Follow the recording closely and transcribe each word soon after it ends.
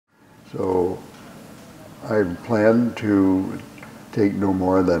So I plan to take no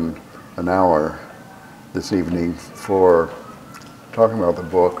more than an hour this evening for talking about the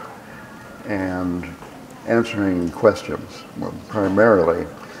book and answering questions. Well, primarily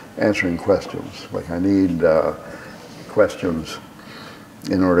answering questions. Like I need questions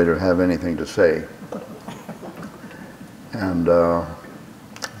in order to have anything to say. And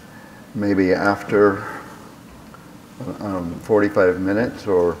maybe after 45 minutes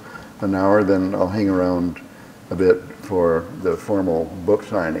or an hour, then I'll hang around a bit for the formal book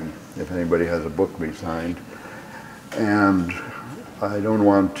signing, if anybody has a book to be signed. And I don't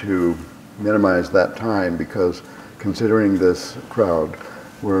want to minimize that time because considering this crowd,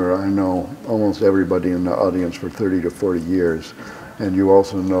 where I know almost everybody in the audience for 30 to 40 years, and you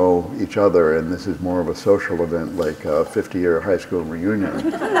also know each other, and this is more of a social event like a 50-year high school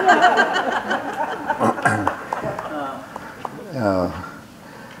reunion.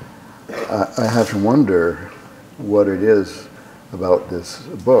 I have to wonder what it is about this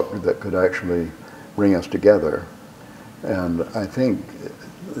book that could actually bring us together. And I think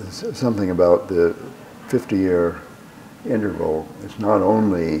something about the 50-year interval is not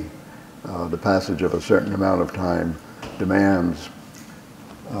only the passage of a certain amount of time demands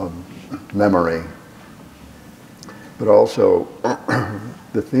memory, but also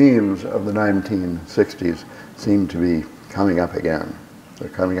the themes of the 1960s seem to be coming up again. They're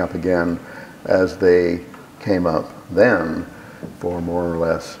coming up again as they came up then for more or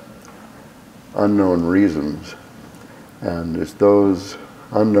less unknown reasons. And it's those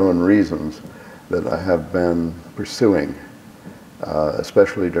unknown reasons that I have been pursuing,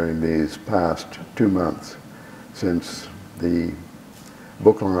 especially during these past 2 months since the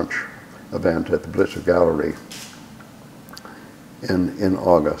book launch event at the Blitzer Gallery in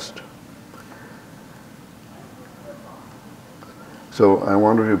August. So I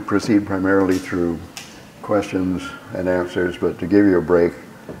wanted to proceed primarily through questions and answers, but to give you a break,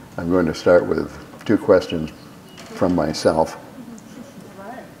 I'm going to start with 2 questions from myself.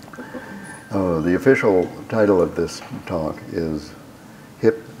 The official title of this talk is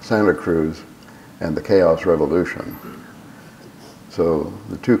Hip Santa Cruz and the Chaos Revolution. So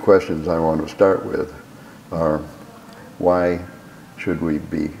the 2 questions I want to start with are, why should we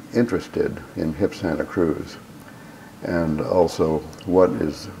be interested in Hip Santa Cruz? And also, what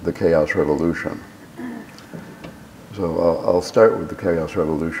is the Chaos Revolution? So I'll start with the Chaos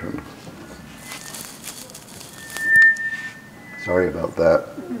Revolution. Sorry about that.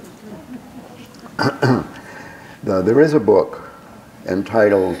 There is a book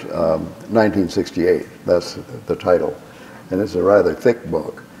entitled 1968. That's the title. And it's a rather thick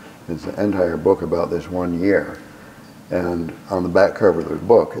book. It's an entire book about this one year. And on the back cover of the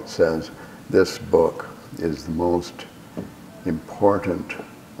book, it says, this book is the most important,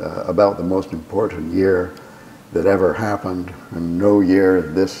 about the most important year that ever happened, and no year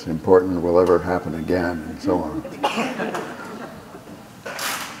this important will ever happen again, and so on.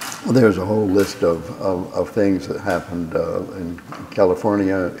 There's a whole list of things that happened in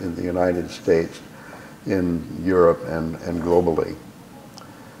California, in the United States, in Europe, and globally.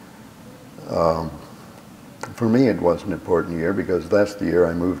 For me, it was an important year because that's the year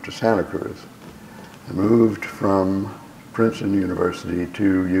I moved to Santa Cruz. I moved from Princeton University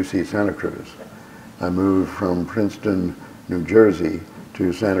to UC Santa Cruz. I moved from Princeton, New Jersey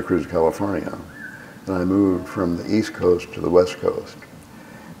to Santa Cruz, California. And I moved from the East Coast to the West Coast.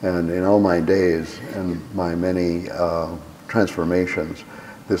 And in all my days and my many transformations,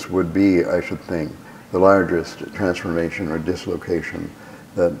 this would be, I should think, the largest transformation or dislocation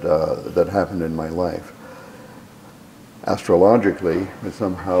that happened in my life. Astrologically, it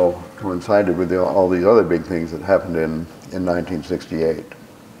somehow coincided with all these other big things that happened in 1968.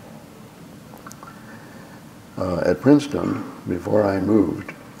 At Princeton, before I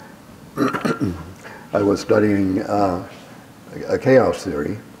moved, I was studying a chaos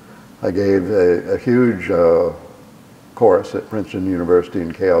theory. I gave a huge course at Princeton University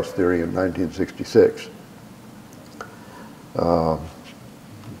in chaos theory in 1966.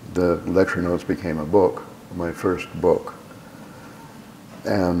 The lecture notes became a book, my first book.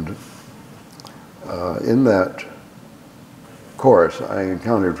 And in that course, I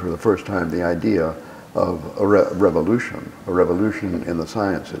encountered for the first time the idea of a revolution in the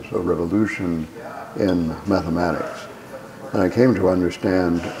sciences, a revolution in mathematics. And I came to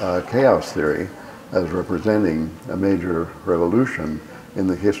understand chaos theory as representing a major revolution in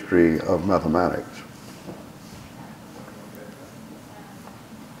the history of mathematics.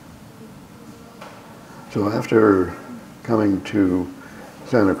 So after coming to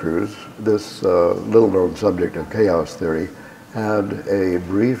Santa Cruz, this little-known subject of chaos theory had a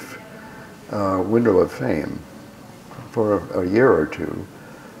brief window of fame. For a year or two,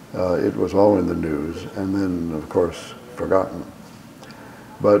 it was all in the news, and then, of course, forgotten.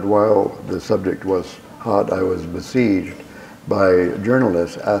 But while the subject was hot, I was besieged by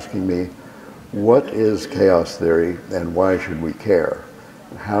journalists asking me, what is chaos theory and why should we care?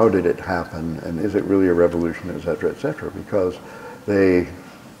 How did it happen, and is it really a revolution, et cetera, because they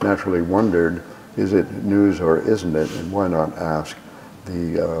naturally wondered, is it news or isn't it, and why not ask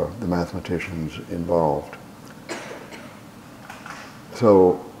the mathematicians involved?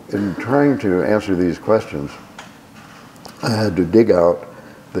 So in trying to answer these questions, I had to dig out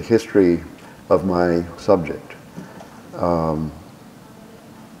the history of my subject,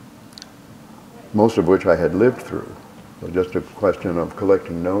 most of which I had lived through. So just a question of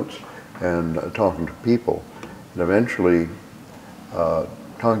collecting notes and talking to people. And eventually,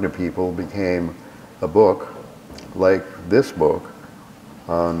 talking to people became a book like this book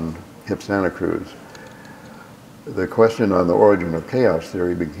on Hip Santa Cruz. The question on the origin of chaos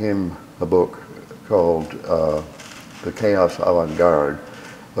theory became a book called The Chaos Avant-Garde,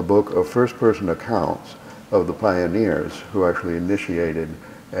 a book of first-person accounts of the pioneers who actually initiated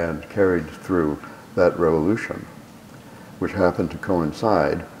and carried through that revolution, which happened to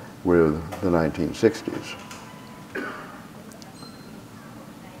coincide with the 1960s.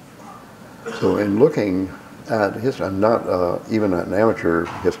 So in looking at history, I'm not even an amateur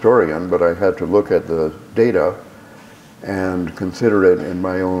historian, but I had to look at the data and consider it in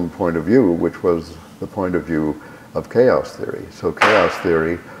my own point of view, which was the point of view of chaos theory. So chaos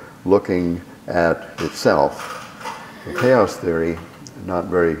theory looking at itself. The chaos theory, not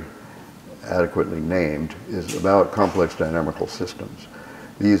very adequately named, is about complex dynamical systems.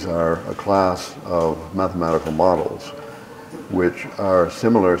 These are a class of mathematical models which are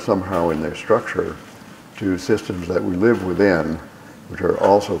similar somehow in their structure to systems that we live within, which are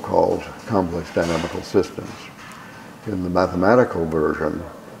also called complex dynamical systems. In the mathematical version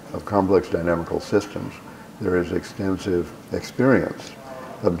of complex dynamical systems, there is extensive experience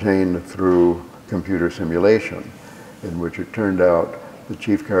obtained through computer simulation, in which it turned out the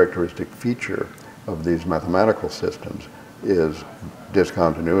chief characteristic feature of these mathematical systems is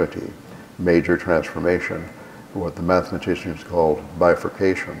discontinuity, major transformation, what the mathematicians called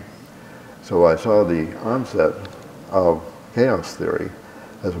bifurcation. So I saw the onset of chaos theory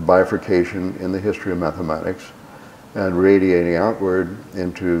as a bifurcation in the history of mathematics and radiating outward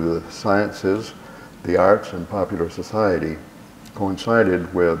into the sciences, the arts, and popular society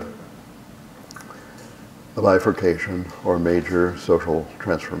coincided with a bifurcation or major social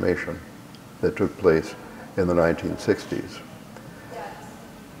transformation that took place in the 1960s.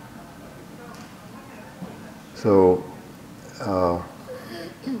 So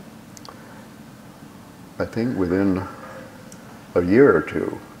I think within a year or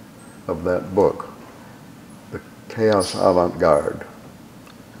two of that book, The Chaos Avant-Garde,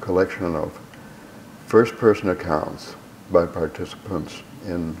 collection of first-person accounts by participants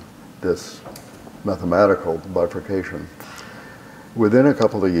in this mathematical bifurcation, within a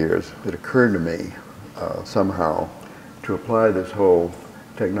couple of years, it occurred to me somehow to apply this whole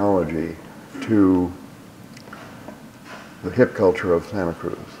technology to the hip culture of Santa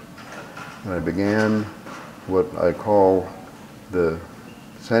Cruz. And I began what I call the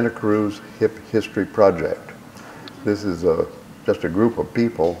Santa Cruz Hip History Project. This is just a group of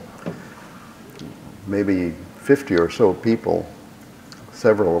people, maybe 50 or so people,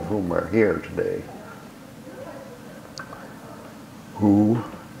 several of whom are here today, who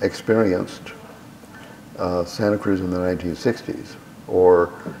experienced Santa Cruz in the 1960s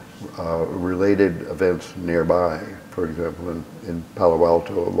or related events nearby, for example, in Palo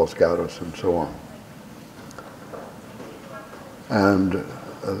Alto, Los Gatos, and so on. And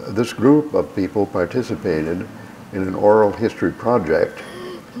this group of people participated in an oral history project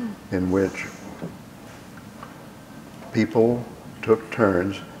in which people took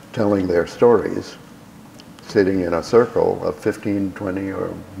turns telling their stories, sitting in a circle of 15, 20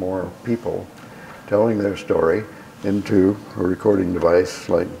 or more people, telling their story into a recording device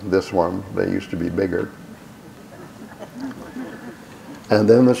like this one. They used to be bigger. And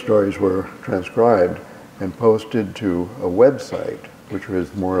then the stories were transcribed and posted to a website, which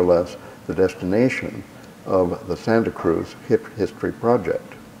was more or less the destination of the Santa Cruz Hip History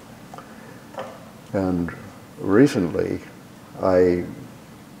Project. And recently, I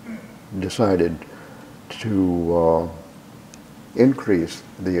decided to increase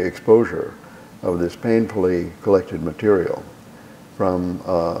the exposure of this painfully collected material from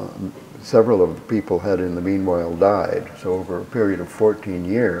several of the people had in the meanwhile died. So over a period of 14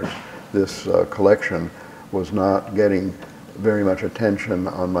 years, this collection was not getting very much attention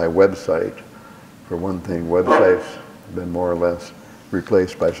on my website. For one thing, websites have been more or less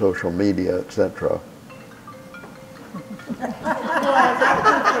replaced by social media, etc.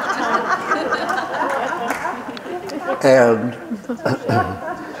 And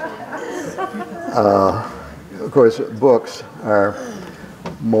of course, books are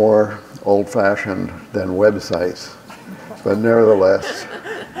more old-fashioned than websites, but nevertheless,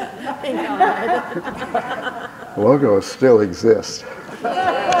 logos still exist.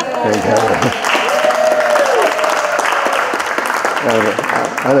 Thank heaven. And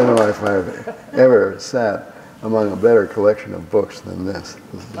I don't know if I've ever sat among a better collection of books than this.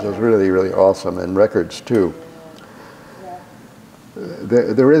 This is really, really awesome, and records too.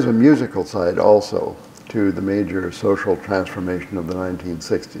 There is a musical side also to the major social transformation of the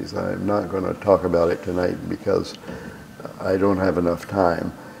 1960s. I'm not going to talk about it tonight because I don't have enough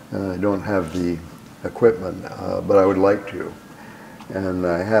time and I don't have the equipment, but I would like to. And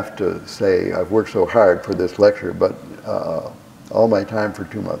I have to say I've worked so hard for this lecture, but all my time for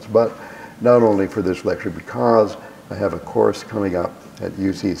 2 months, but not only for this lecture, because I have a course coming up at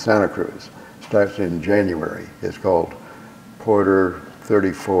UC Santa Cruz. It starts in January. It's called Porter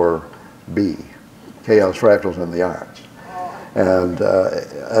 34B, Chaos, Fractals, and the Arts. And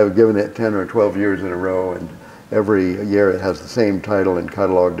I've given it 10 or 12 years in a row, and every year it has the same title and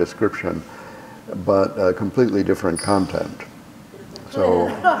catalog description, but completely different content. So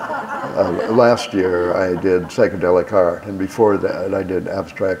last year I did psychedelic art, and before that I did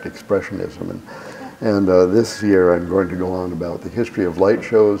abstract expressionism. And this year I'm going to go on about the history of light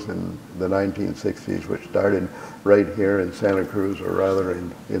shows in the 1960s, which started right here in Santa Cruz, or rather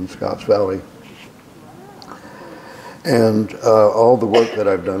in Scotts Valley. And all the work that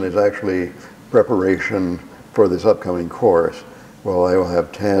I've done is actually preparation for this upcoming course. Well, I will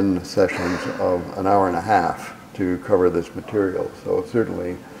have 10 sessions of an hour and a half to cover this material. So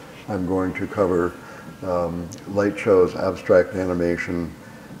certainly I'm going to cover light shows, abstract animation,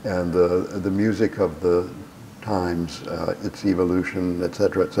 and the music of the times, its evolution,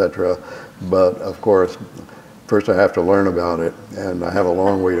 etc., etc. But of course, first I have to learn about it, and I have a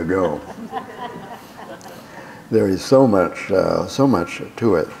long way to go. There is so much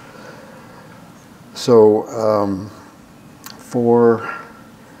to it. So for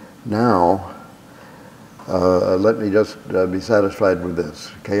now, let me just be satisfied with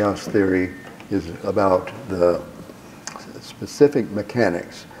this. Chaos theory is about the specific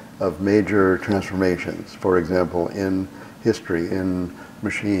mechanics of major transformations, for example, in history, in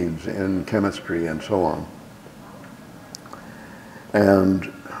machines, in chemistry, and so on.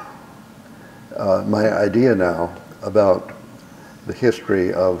 And my idea now about the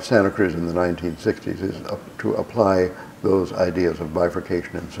history of Santa Cruz in the 1960s is to apply those ideas of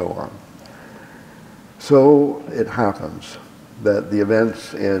bifurcation and so on. So it happens that the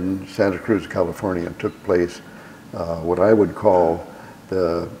events in Santa Cruz, California took place what I would call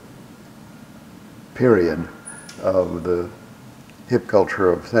the period of the hip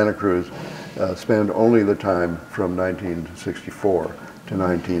culture of Santa Cruz spanned only the time from 1964 to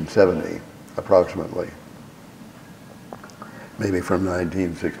 1970, approximately. Maybe from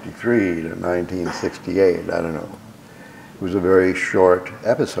 1963 to 1968, I don't know. It was a very short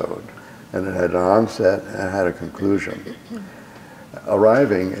episode, and it had an onset and it had a conclusion.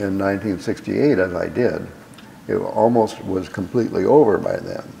 Arriving in 1968, as I did, it almost was completely over by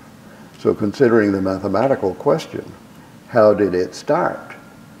then. So considering the mathematical question, how did it start?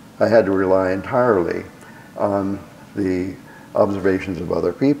 I had to rely entirely on the observations of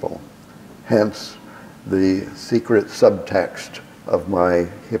other people. Hence, the secret subtext of my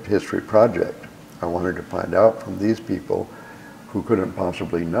hip history project. I wanted to find out from these people who couldn't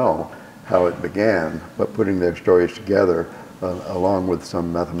possibly know how it began, but putting their stories together along with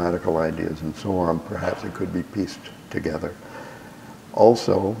some mathematical ideas and so on, perhaps it could be pieced together.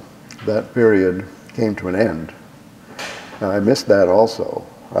 Also, that period came to an end. Now, I missed that also.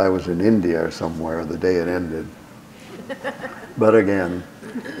 I was in India somewhere the day it ended. But again,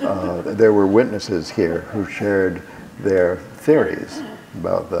 there were witnesses here who shared their theories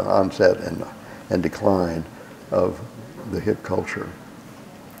about the onset and decline of the hip culture.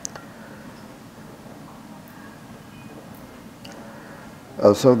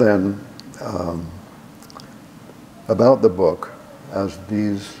 So then, about the book, as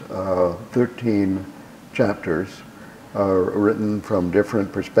these 13 chapters are written from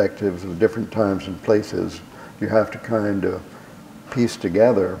different perspectives of different times and places, you have to kind of piece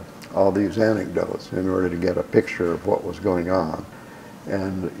together all these anecdotes in order to get a picture of what was going on.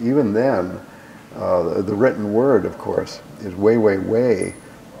 And even then, the written word, of course, is way, way, way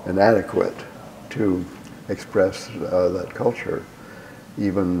inadequate to express that culture.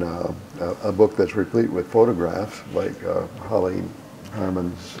 Even a book that's replete with photographs, like Holly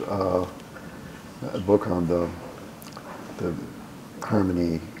Harmon's book on the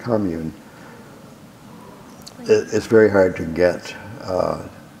Harmony Commune, it's very hard to get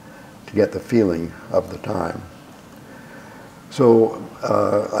the feeling of the time. So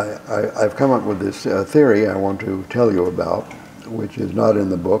I've come up with this theory I want to tell you about, which is not in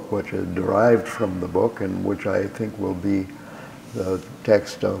the book, which is derived from the book, and which I think will be the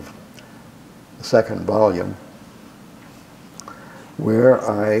text of the second volume, where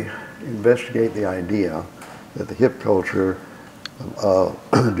I investigate the idea that the hip culture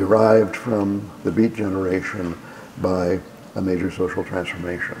derived from the Beat generation by a major social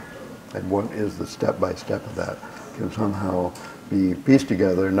transformation. And what is the step-by-step of that can somehow be pieced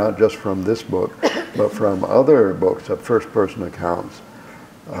together, not just from this book, but from other books of first-person accounts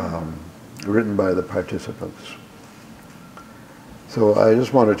written by the participants. So I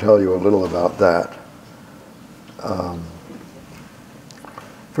just want to tell you a little about that.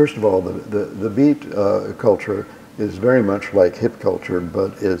 First of all, the Beat culture is very much like hip culture,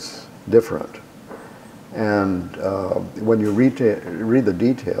 but it's different. And when you read the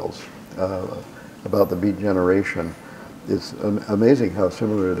details about the Beat generation, it's amazing how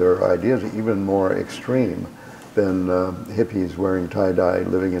similar their ideas, even more extreme than hippies wearing tie-dye,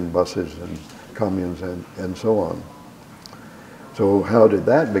 living in buses and communes and so on. So how did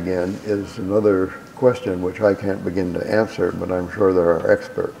that begin is another question which I can't begin to answer, but I'm sure there are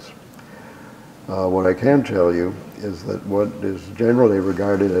experts. What I can tell you is that what is generally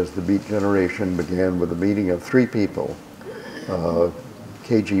regarded as the Beat generation began with a meeting of three people,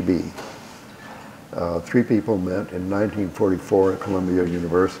 KGB. Three people met in 1944 at Columbia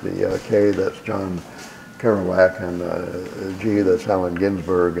University. K, that's John Kerouac, and G, that's Allen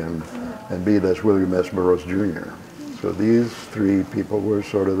Ginsberg, and B, that's William S. Burroughs Jr. So these three people were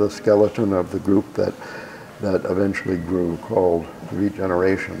sort of the skeleton of the group that eventually grew, called the Beat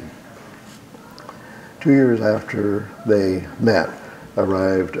generation. 2 years after they met,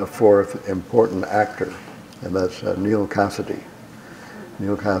 arrived a fourth important actor, and that's Neal Cassady.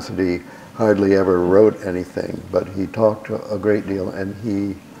 Neal Cassady hardly ever wrote anything, but he talked a great deal, and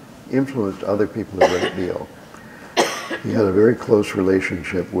he influenced other people a great deal. He had a very close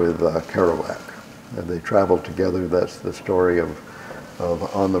relationship with Kerouac, and they traveled together. That's the story of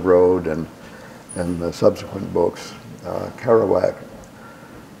On the Road and the subsequent books. Kerouac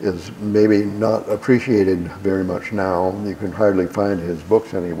is maybe not appreciated very much now. You can hardly find his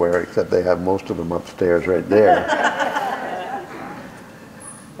books anywhere, except they have most of them upstairs right there.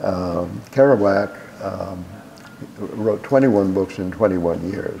 Kerouac wrote 21 books in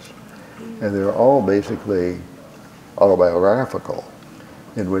 21 years, and they're all basically autobiographical,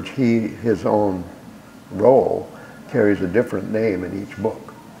 in which his own role carries a different name in each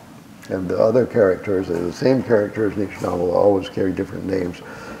book. And the other characters, the same characters in each novel, always carry different names.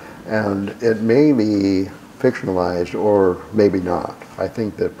 And it may be fictionalized or maybe not. I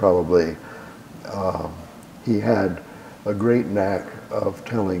think that probably he had a great knack of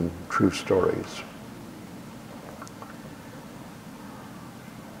telling true stories.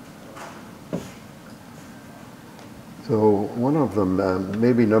 So one of them,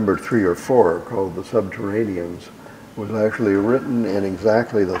 maybe number 3 or 4, called The Subterraneans, was actually written in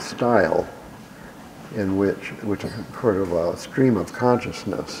exactly the style in which is sort of a stream of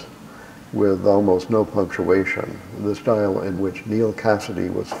consciousness with almost no punctuation, the style in which Neal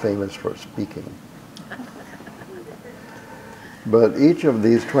Cassady was famous for speaking. But each of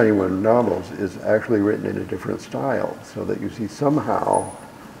these 21 novels is actually written in a different style, so that you see somehow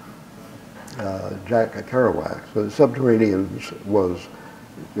Jack Kerouac. So The Subterraneans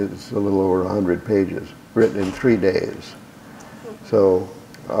it's a little over 100 pages, written in 3 days. So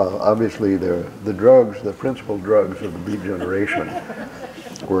obviously the drugs, the principal drugs of the Beat generation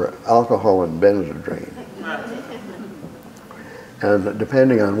were alcohol and benzodrine. And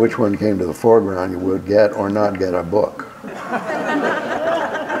depending on which one came to the foreground, you would get or not get a book.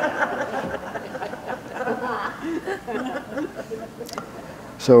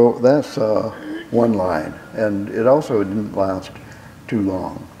 So that's one line, and it also didn't last too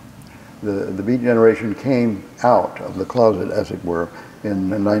long. The Beat generation came out of the closet, as it were, in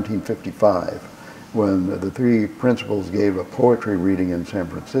 1955, when the 3 principals gave a poetry reading in San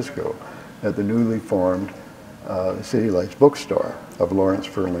Francisco at the newly formed City Lights bookstore of Lawrence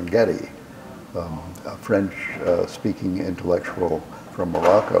Ferlinghetti, a French-speaking intellectual from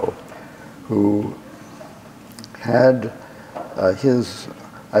Morocco, who had his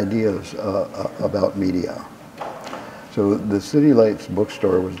ideas about media. So the City Lights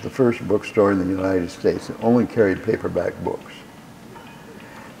bookstore was the first bookstore in the United States that only carried paperback books.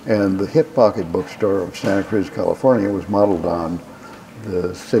 And the Hip Pocket bookstore of Santa Cruz, California was modeled on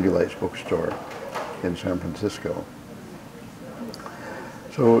the City Lights bookstore in San Francisco.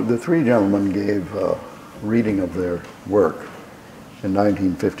 So the three gentlemen gave a reading of their work in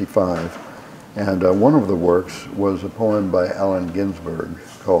 1955, and one of the works was a poem by Allen Ginsberg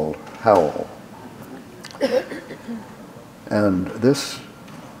called Howl. And this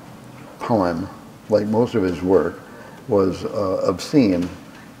poem, like most of his work, was obscene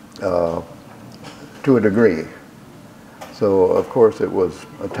to a degree. So, of course, it was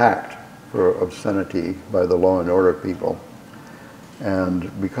attacked for obscenity by the law and order people. And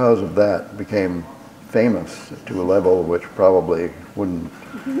because of that, became famous to a level which probably wouldn't,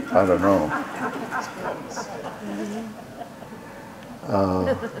 I don't know.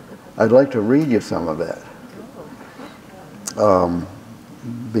 I'd like to read you some of it.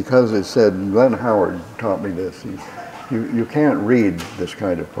 Because it said, Glenn Howard taught me this, you can't read this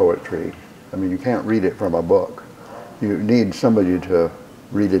kind of poetry. I mean, you can't read it from a book. You need somebody to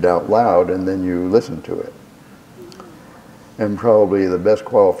read it out loud, and then you listen to it. And probably the best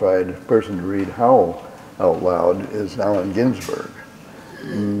qualified person to read Howl out loud is Allen Ginsberg,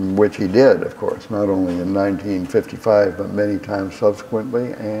 which he did, of course, not only in 1955, but many times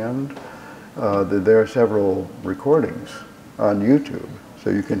subsequently, and there are several recordings on YouTube. So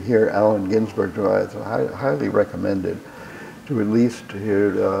you can hear Allen Ginsberg. It's highly recommended to at least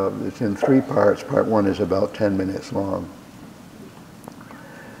hear, it's in 3 parts. Part 1 is about 10 minutes long.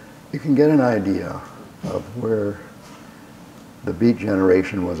 You can get an idea of where the Beat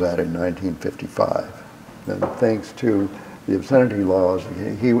generation was at in 1955. And thanks to the obscenity laws,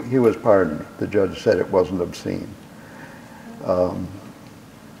 he was pardoned. The judge said it wasn't obscene.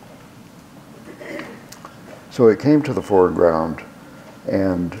 So it came to the foreground,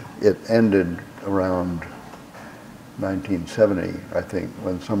 and it ended around 1970, I think,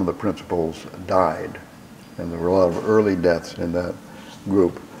 when some of the principals died. And there were a lot of early deaths in that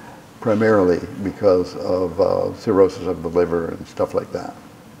group, primarily because of cirrhosis of the liver and stuff like that.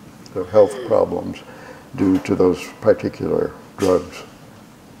 So health problems due to those particular drugs.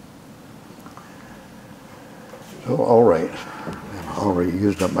 So, all right, I've already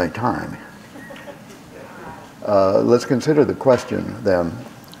used up my time. Let's consider the question then,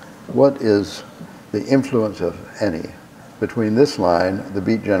 what is the influence, of any, between this line, the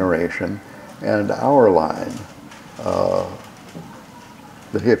Beat generation, and our line,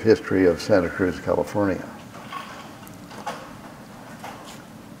 the hip history of Santa Cruz, California?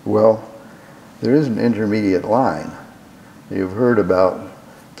 Well, there is an intermediate line. You've heard about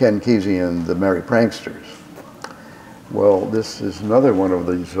Ken Kesey and the Merry Pranksters. Well, this is another one of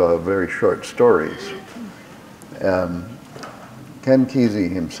these very short stories. Ken Kesey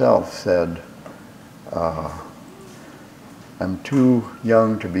himself said, I'm too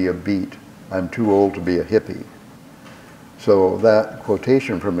young to be a beat, I'm too old to be a hippie. So that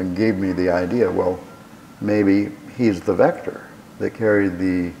quotation from him gave me the idea, well, maybe he's the vector that carried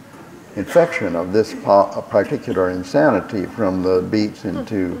the infection of this particular insanity from the beats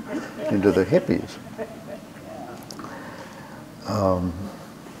into the hippies.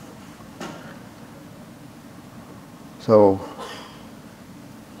 So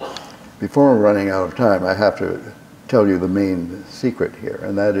before we're running out of time, I have to tell you the main secret here,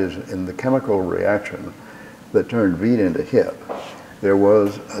 and that is in the chemical reaction that turned beat into hip, there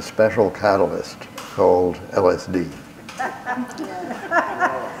was a special catalyst called LSD.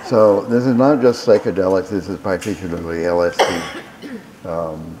 So this is not just psychedelics, this is particularly LSD.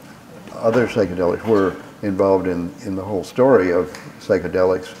 Other psychedelics were involved in the whole story of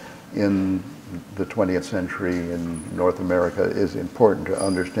psychedelics in the 20th century in North America. It is important to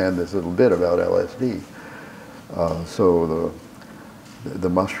understand this little bit about LSD. So the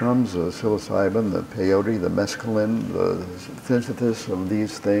mushrooms, the psilocybin, the peyote, the mescaline, the synthesis of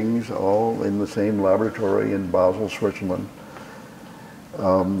these things, all in the same laboratory in Basel, Switzerland,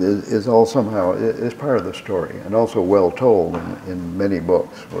 is all somehow, is part of the story, and also well told in many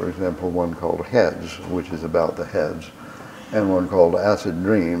books. For example, one called Heads, which is about the heads, and one called Acid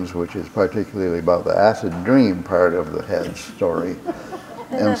Dreams, which is particularly about the acid dream part of the Heads story,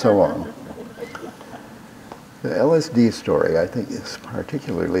 and so on. The LSD story, I think, is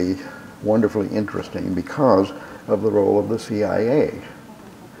particularly wonderfully interesting because of the role of the CIA.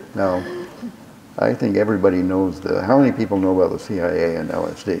 Now, I think everybody knows how many people know about the CIA and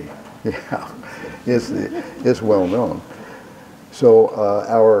LSD? Yeah, it's well known. So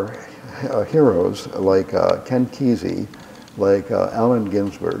our heroes like Ken Kesey, like Allen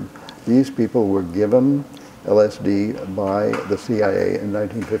Ginsberg, these people were given LSD by the CIA in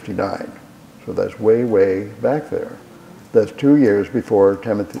 1959. So that's way, way back there. That's 2 years before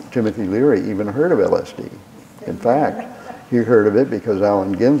Timothy Leary even heard of LSD. In fact, he heard of it because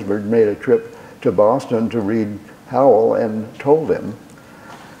Allen Ginsberg made a trip to Boston to read Howell and told him.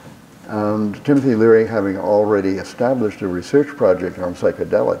 And Timothy Leary, having already established a research project on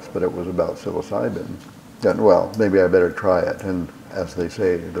psychedelics, but it was about psilocybin, said, well, maybe I better try it. And as they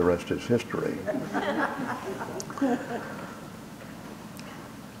say, the rest is history.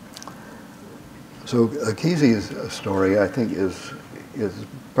 So Kesey's story, I think, is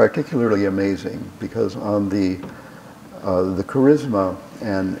particularly amazing because on the charisma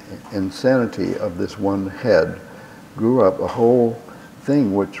and insanity of this one head grew up a whole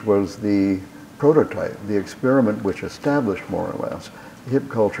thing which was the prototype, the experiment which established more or less hip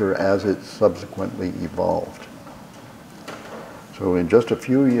culture as it subsequently evolved. So in just a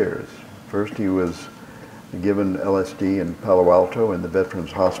few years, first he was given LSD in Palo Alto in the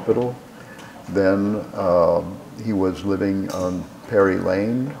Veterans Hospital. Then he was living on Perry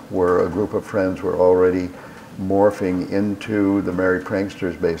Lane, where a group of friends were already morphing into the Merry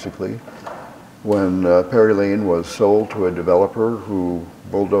Pranksters, basically. When Perry Lane was sold to a developer who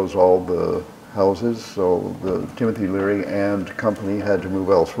bulldozed all the houses, so the Timothy Leary and company had to move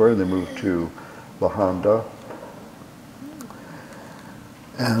elsewhere. They moved to La Honda.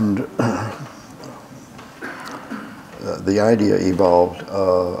 And the idea evolved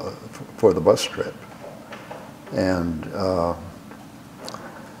for the bus trip. And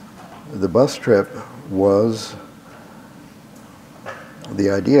the bus trip was, the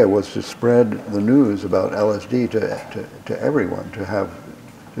idea was to spread the news about LSD to everyone, to have,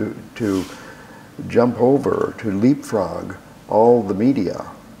 to jump over, to leapfrog all the media.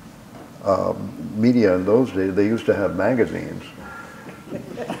 Media in those days, they used to have magazines.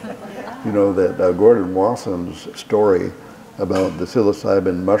 You know, that Gordon Wasson's story about the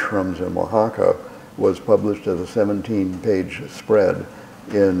psilocybin mushrooms in Oaxaca was published as a 17-page spread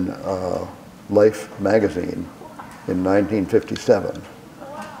in Life magazine in 1957.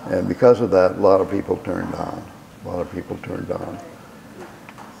 And because of that, a lot of people turned on. A lot of people turned on.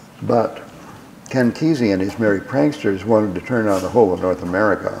 But Ken Kesey and his Merry Pranksters wanted to turn on the whole of North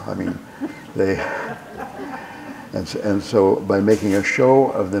America. I mean, they... And so by making a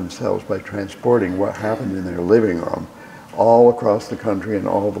show of themselves, by transporting what happened in their living room all across the country and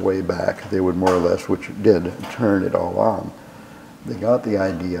all the way back, they would more or less, which did, turn it all on. They got the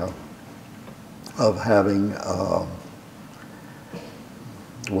idea of having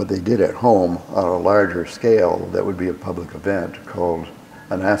what they did at home on a larger scale that would be a public event called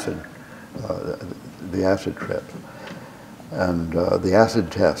an acid, the acid trip, and the acid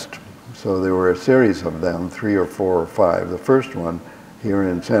test. So there were a series of them, 3 or 4 or 5. The first one here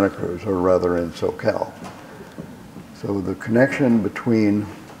in Santa Cruz, or rather in SoCal. So the connection between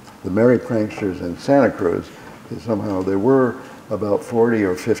the Merry Pranksters and Santa Cruz is somehow there were about 40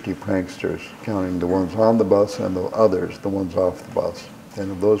 or 50 pranksters, counting the ones on the bus and the others, the ones off the bus.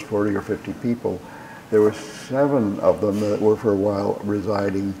 And of those 40 or 50 people, there were 7 of them that were for a while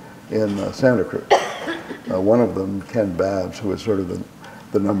residing in Santa Cruz. One of them, Ken Babbs, who was sort of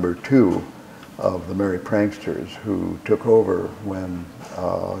the number 2 of the Merry Pranksters, who took over when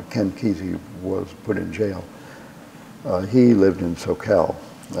Ken Kesey was put in jail. He lived in SoCal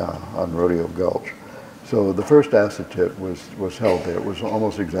on Rodeo Gulch. So the first acid tip was held there. It was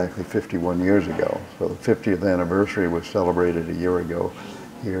almost exactly 51 years ago. So the 50th anniversary was celebrated a year ago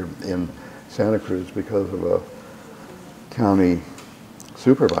here in Santa Cruz because of a county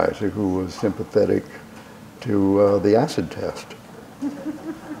supervisor who was sympathetic to the acid test.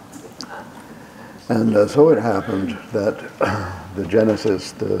 And so it happened that the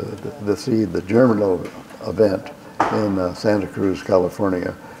genesis, the seed, the germinal event in Santa Cruz,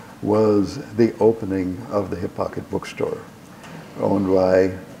 California, was the opening of the Hip Pocket bookstore, owned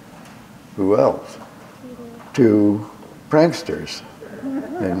by who else? 2 pranksters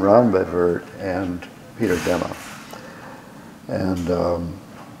named Ron Bedford and Peter Dema. And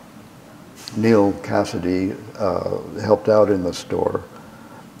Neil Cassidy helped out in the store,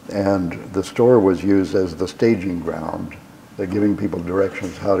 and the store was used as the staging ground, giving people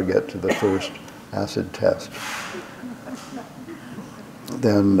directions how to get to the first acid test.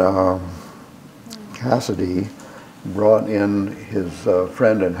 Then Cassidy brought in his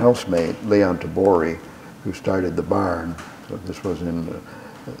friend and housemate, Leon Tabori, who started the barn. So this was in,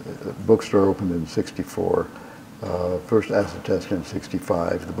 the bookstore opened in '64. First acid test in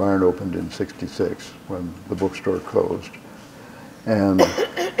 '65. The barn opened in '66 when the bookstore closed. And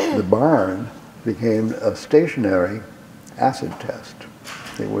the barn became a stationary acid test.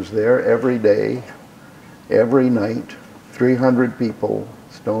 It was there every day every night, 300 people,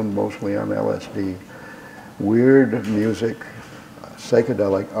 stoned mostly on LSD, weird music,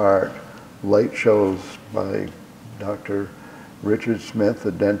 psychedelic art, light shows by Dr. Richard Smith,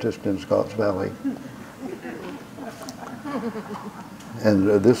 a dentist in Scotts Valley. And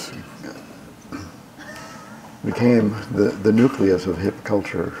this became the nucleus of hip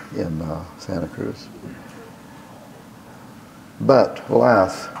culture in Santa Cruz. But,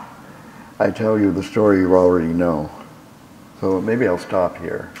 alas, I tell you the story you already know. So maybe I'll stop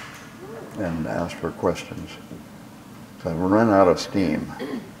here and ask for questions. So I've run out of steam.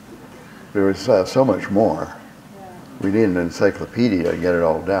 There was so much more. We need an encyclopedia to get it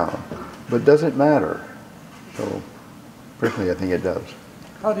all down. But does it matter? So, personally, I think it does.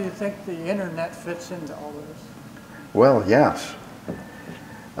 How do you think the internet fits into all this? Well, yes.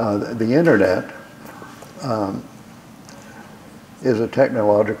 The internet is a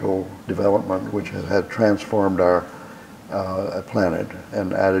technological development which has transformed our planet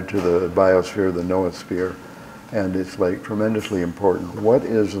and added to the biosphere, the noosphere, and it's like tremendously important. What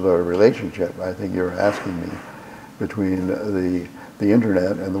is the relationship, I think you're asking me, between the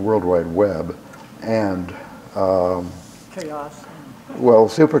internet and the World Wide Web and chaos? Well,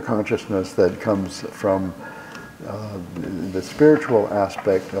 superconsciousness that comes from the spiritual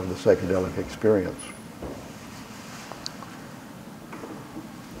aspect of the psychedelic experience.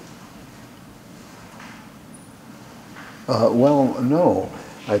 Well, no.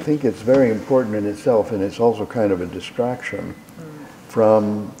 I think it's very important in itself, and it's also kind of a distraction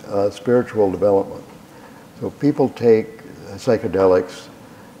from spiritual development. So people take psychedelics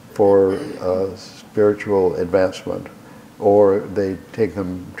for spiritual advancement, or they take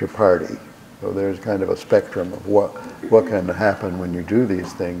them to party. So there's kind of a spectrum of what can happen when you do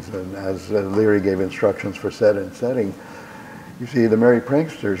these things. And as Leary gave instructions for set and setting, you see, the Merry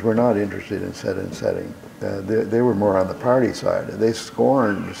Pranksters were not interested in set and setting. They were more on the party side. They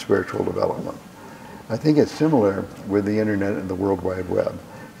scorned spiritual development. I think it's similar with the internet and the World Wide Web.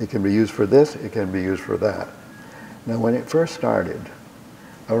 It can be used for this, it can be used for that. Now, when it first started,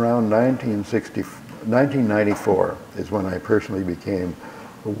 around 1994 is when I personally became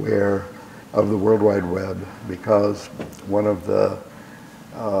aware of the World Wide Web, because one of the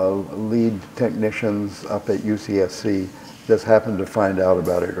lead technicians up at UCSC just happened to find out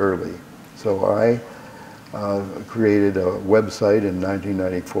about it early. So I created a website in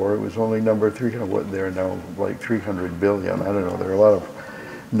 1994. It was only number 300, what there are now like 300 billion. I don't know, there are a lot of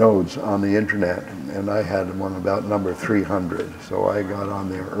nodes on the internet, and I had one about number 300. So I got on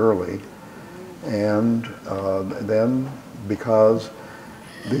there early. And then, because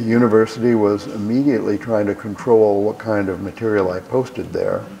the university was immediately trying to control what kind of material I posted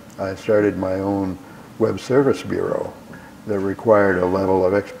there, I started my own web service bureau that required a level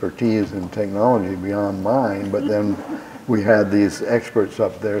of expertise in technology beyond mine, but then we had these experts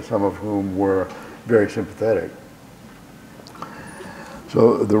up there, some of whom were very sympathetic.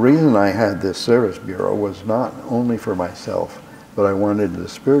 So the reason I had this service bureau was not only for myself, but I wanted the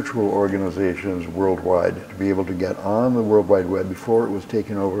spiritual organizations worldwide to be able to get on the World Wide Web before it was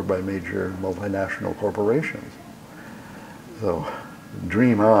taken over by major multinational corporations. So,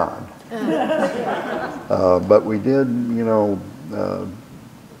 dream on. But we did, you know,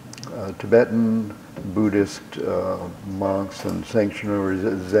 Tibetan, Buddhist monks and sanctuaries,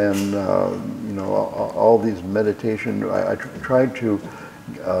 Zen, you know, all these meditation. I tried to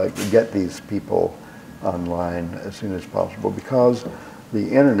get these people online as soon as possible, because the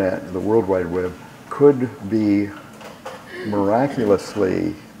internet, the World Wide Web, could be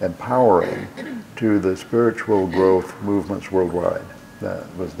miraculously empowering to the spiritual growth movements worldwide. That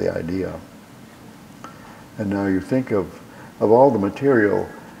was the idea. And now you think of all the material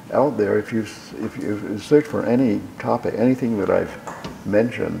out there, if you search for any topic, anything that I've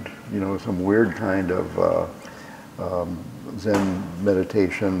mentioned, you know, some weird kind of Zen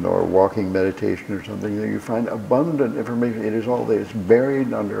meditation or walking meditation or something, you find abundant information. It is all there. It's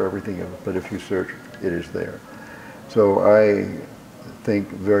buried under everything else, but if you search, it is there. So I think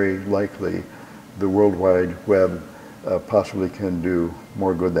very likely the World Wide Web possibly can do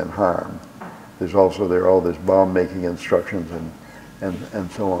more good than harm. There are all this bomb-making instructions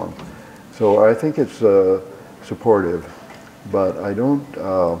and so on. So I think it's supportive, but I don't.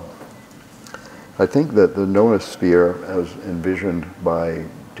 I think that the noosphere, as envisioned by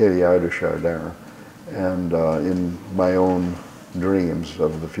Teilhard de Chardin, and in my own dreams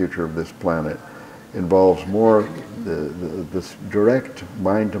of the future of this planet, involves more this direct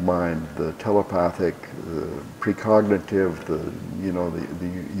mind-to-mind, the telepathic, the precognitive, the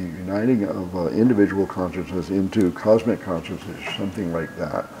uniting of individual consciousness into cosmic consciousness, something like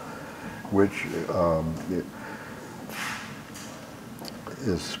that. which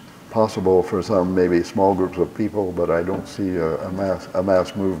is possible for some, maybe small groups of people, but I don't see a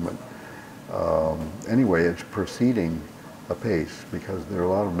mass movement. Anyway, it's proceeding apace because there are a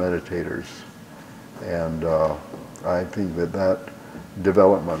lot of meditators, and I think that that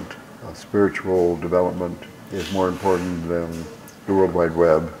development, spiritual development, is more important than the World Wide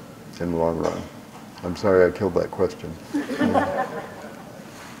Web in the long run. I'm sorry I killed that question.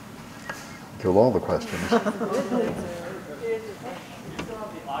 Killed all the questions.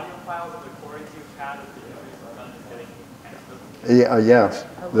 Yeah, yes,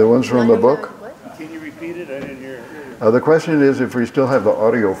 the ones from the book. Can you repeat it? I didn't hear it. The question is if we still have the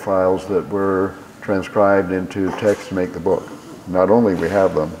audio files that were transcribed into text to make the book. Not only we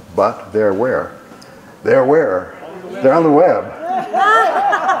have them, but they're where? They're where? They're on the web.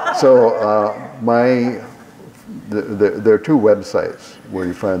 So there are two websites where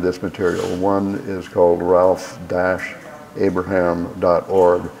you find this material. One is called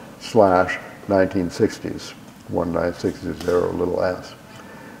ralph-abraham.org/1960s, 1960, little s.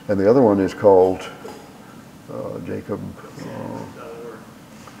 And the other one is called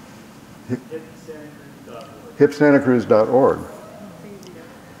hipsantacruz.org.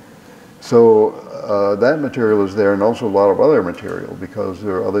 So that material is there, and also a lot of other material, because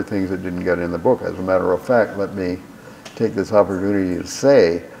there are other things that didn't get in the book. As a matter of fact, let me take this opportunity to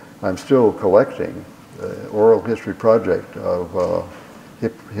say I'm still collecting. The oral history project of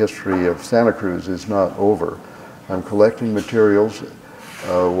history of Santa Cruz is not over. I'm collecting materials.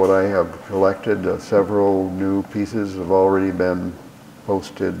 What I have collected, several new pieces have already been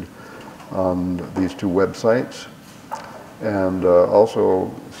posted on these two websites, and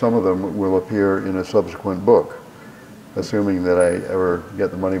also some of them will appear in a subsequent book, assuming that I ever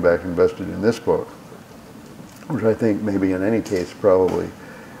get the money back invested in this book, which I think maybe in any case probably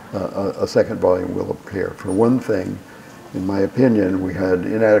a second volume will appear. For one thing, in my opinion, we had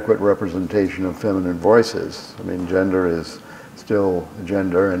inadequate representation of feminine voices. I mean, gender is still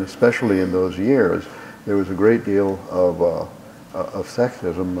gender, and especially in those years, there was a great deal of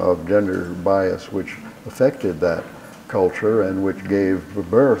sexism, of gender bias, which affected that culture and which gave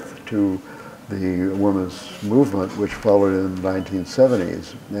birth to the women's movement, which followed in the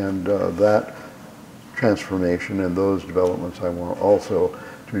 1970s. And that transformation and those developments I want also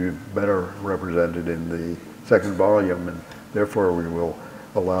to be better represented in the second volume, and therefore we will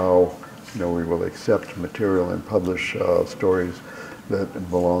allow, we will accept material and publish stories that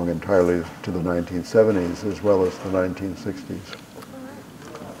belong entirely to the 1970s as well as the 1960s.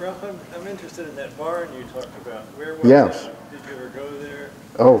 Ralph, I'm interested in that barn you talked about. Where was Yes. that? Did you ever go there?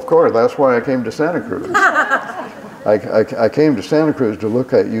 Oh, of course. That's why I came to Santa Cruz. I came to Santa Cruz to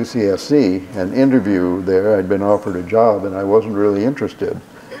look at UCSC and interview there. I'd been offered a job and I wasn't really interested.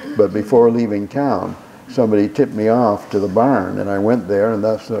 But before leaving town, somebody tipped me off to the barn, and I went there, and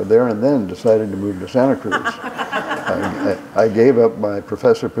that's there and then decided to move to Santa Cruz. I gave up my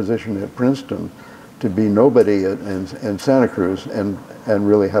professor position at Princeton to be nobody in Santa Cruz and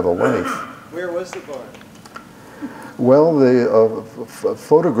really have a life. Where was the barn? Well, the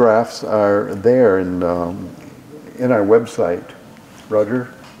photographs are there in our website. Roger?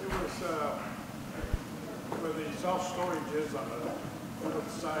 It was where the self-storage is on the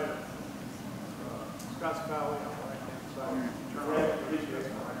north side of Scotts Valley, on the right-hand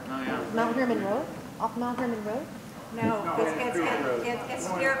side. Mount Herman Road? Off Mount Herman Road? No, it's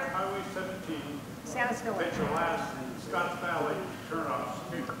near Highway 17. Santa Cruz. Takes your last Scotts Valley turnoff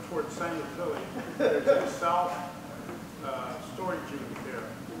towards Santa Cruz. There's a south storage unit there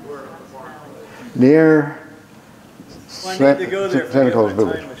where the barn was. Near Well, I need to go there for Santa Claus my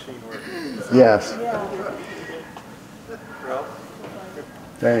Village. time machine work. Yes. Ralph?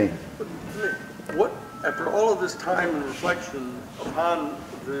 Danny. What, after all of this time and reflection upon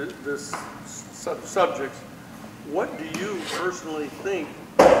this subject, what do you personally think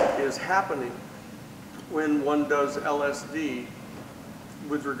is happening when one does LSD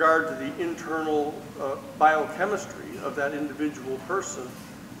with regard to the internal biochemistry of that individual person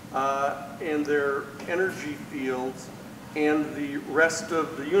and their energy fields and the rest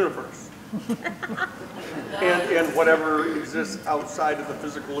of the universe? and whatever exists outside of the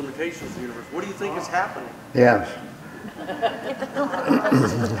physical limitations of the universe. What do you think is happening? Yes.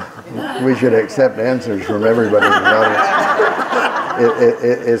 We should accept answers from everybody in the audience.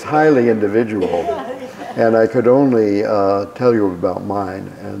 It's highly individual, and I could only tell you about mine.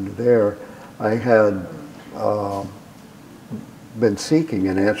 And there, I had been seeking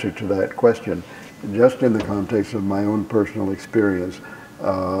an answer to that question, just in the context of my own personal experience.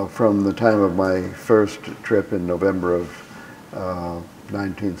 From the time of my first trip in November of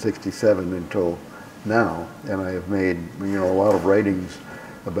 1967 until now, and I have made a lot of writings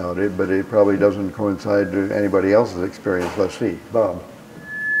about it, but it probably doesn't coincide to anybody else's experience. Let's see, Bob.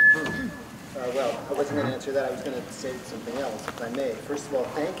 Well, I wasn't going to answer that. I was going to say something else, if I may. First of all,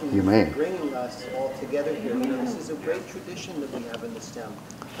 thanking You may. for bringing us all together here. This is a great tradition that we have in this town.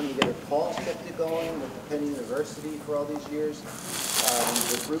 Coming together, Paul's kept it going with the Penn University for all these years.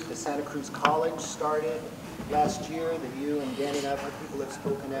 The group, the Santa Cruz College, started last year that you and Danny and other people have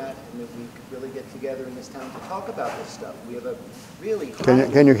spoken at, and that we could really get together in this town to talk about this stuff. We have a really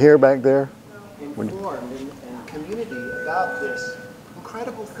Can you hear back there? informed and community about this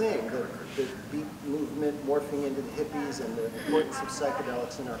incredible thing, the beat movement morphing into the hippies and the importance of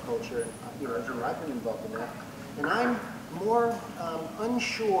psychedelics in our culture. And, as you know, I've been involved in that. And I'm more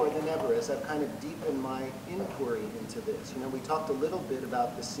unsure than ever as I've kind of deepened my inquiry into this. We talked a little bit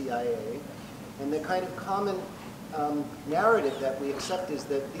about the CIA, and the kind of common narrative that we accept is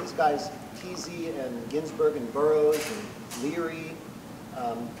that these guys, Teasy and Ginsberg and Burroughs and Leary,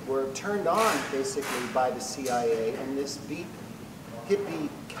 were turned on basically by the CIA, and this beat hippie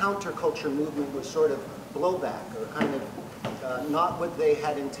counterculture movement was sort of blowback, or kind of not what they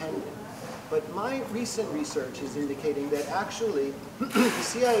had intended. But my recent research is indicating that actually the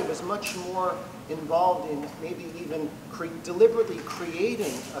CIA was much more involved in maybe even deliberately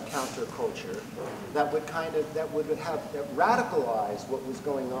creating a counterculture that would that radicalized what was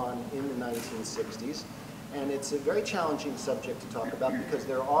going on in the 1960s. And it's a very challenging subject to talk about because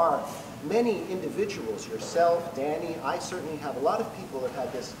there are many individuals, yourself, Danny, I certainly have, a lot of people have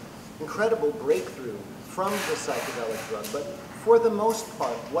had this incredible breakthrough from the psychedelic drug. But for the most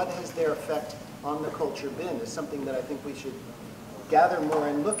part, what has their effect on the culture been is something that I think we should gather more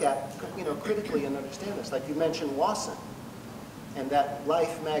and look at, critically and understand this. Like you mentioned Wasson and that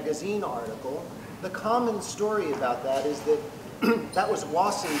Life magazine article. The common story about that is that that was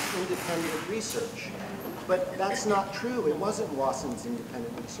Wasson's independent research. But that's not true. It wasn't Wasson's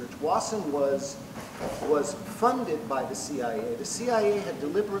independent research. Wasson was funded by the CIA. The CIA had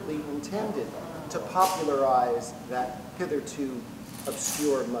deliberately intended to popularize that hitherto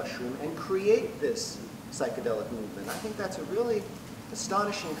obscure mushroom and create this psychedelic movement. I think that's a really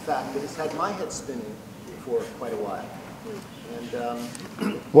astonishing fact that has had my head spinning for quite a while.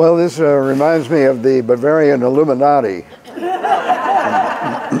 And well, this reminds me of the Bavarian Illuminati.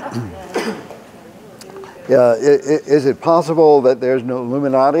 Is it possible that there's no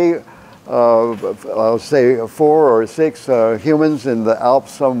Illuminati? I'll say 4 or 6 humans in the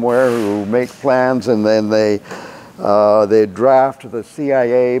Alps somewhere who make plans, and then they draft the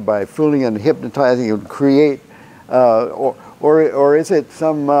CIA by fooling and hypnotizing and create, or is it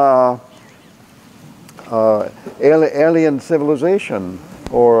some alien civilization,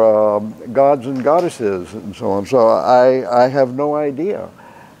 or gods and goddesses and so on? So I have no idea.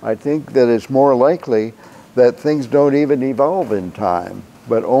 I think that it's more likely that things don't even evolve in time,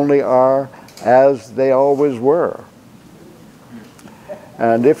 but only are as they always were.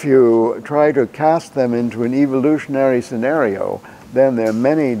 And if you try to cast them into an evolutionary scenario, then there are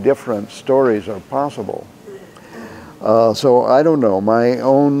many different stories are possible. So I don't know. My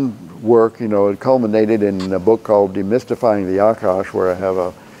own work, it culminated in a book called Demystifying the Akash, where I have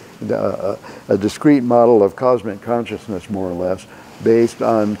a discrete model of cosmic consciousness, more or less, based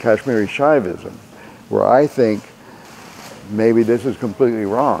on Kashmiri Shaivism, where I think maybe this is completely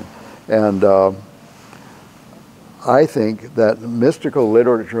wrong. And I think that mystical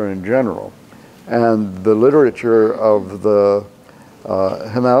literature in general, and the literature of the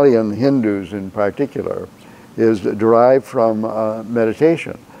Himalayan Hindus in particular, is derived from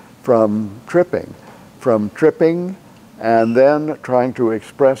meditation, from tripping and then trying to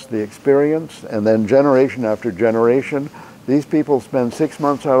express the experience, and then generation after generation. These people spend 6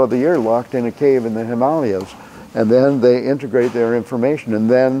 months out of the year locked in a cave in the Himalayas, and then they integrate their information, and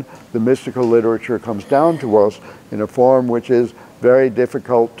then the mystical literature comes down to us in a form which is very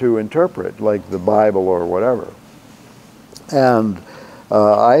difficult to interpret, like the Bible or whatever. And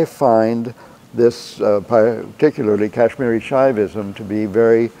I find this, particularly Kashmiri Shaivism, to be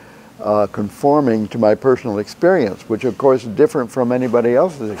very conforming to my personal experience, which of course is different from anybody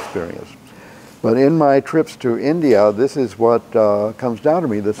else's experience. But in my trips to India, this is what comes down to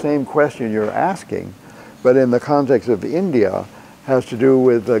me. The same question you're asking, but in the context of India, has to do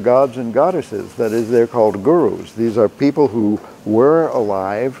with gods and goddesses. That is, they're called gurus. These are people who were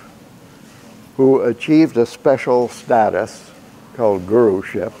alive, who achieved a special status called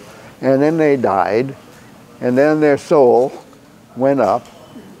guruship, and then they died, and then their soul went up,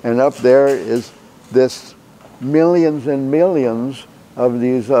 and up there is this millions and millions of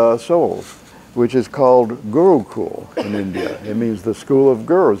these souls. which is called Gurukul in India. It means the school of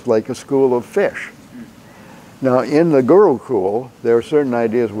gurus, like a school of fish. Now, in the Gurukul, there are certain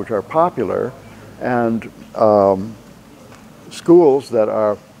ideas which are popular, and schools that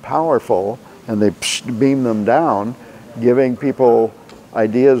are powerful, and they beam them down, giving people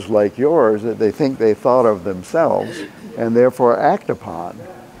ideas like yours that they think they thought of themselves, and therefore act upon.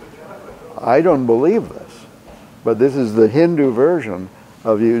 I don't believe this, but this is the Hindu version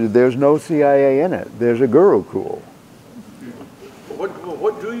of you. There's no CIA in it. There's a Gurukul.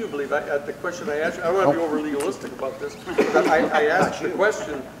 What do you believe? The question I asked you, I don't want to be over legalistic about this, but I asked the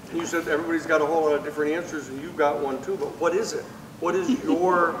question, and you said everybody's got a whole lot of different answers, and you've got one too, but what is it? What is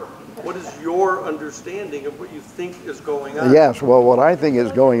your understanding of what you think is going on? Yes, well, what I think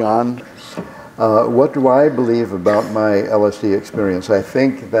is going on, what do I believe about my LSD experience? I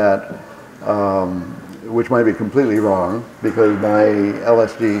think that, which might be completely wrong, because my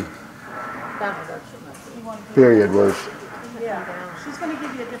LSD period was... Yeah, she's going to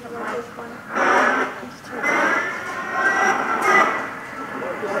give you a different one.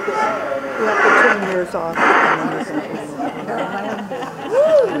 You have to turn yours off. And then you can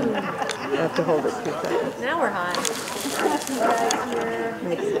you have to hold it 2 seconds. Now we're hot.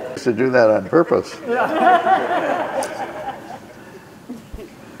 To do that on purpose.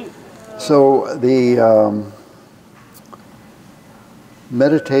 So the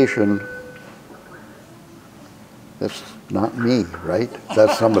meditation, that's not me, right?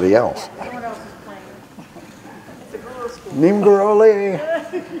 That's somebody else. Someone else is playing. It's a girls' school. Neem Garoli,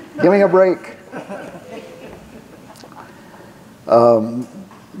 give me a break.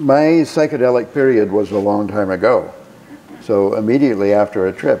 My psychedelic period was a long time ago. So immediately after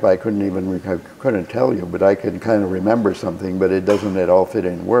a trip, I couldn't tell you, but I could kind of remember something, but it doesn't at all fit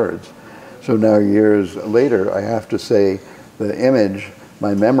in words. So now years later, I have to say the image,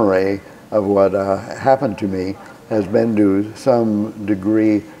 my memory of what happened to me has been to some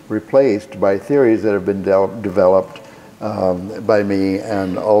degree replaced by theories that have been developed by me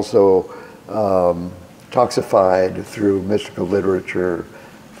and also toxified through mystical literature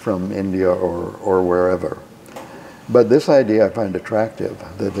from India or wherever. But this idea I find attractive,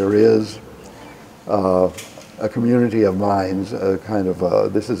 that there is a community of minds, a kind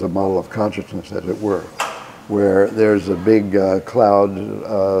of, this is a model of consciousness, as it were, where there's a big cloud,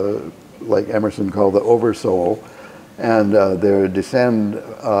 like Emerson called the oversoul, and there descend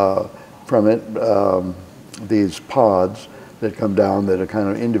from it these pods that come down that are kind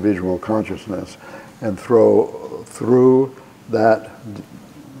of individual consciousness, and through that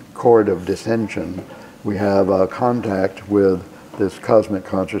cord of dissension, we have contact with this cosmic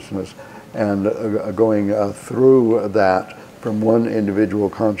consciousness, and going through that from one individual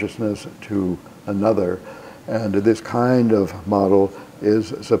consciousness to another. And this kind of model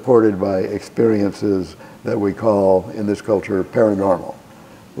is supported by experiences that we call, in this culture, paranormal,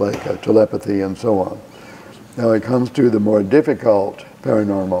 like telepathy and so on. Now it comes to the more difficult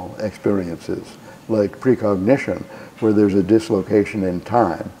paranormal experiences, like precognition, where there's a dislocation in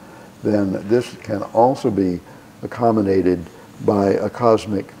time. Then this can also be accommodated by a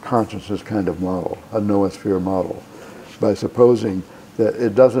cosmic consciousness kind of model, a noosphere model, by supposing that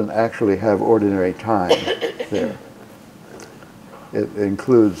it doesn't actually have ordinary time there. It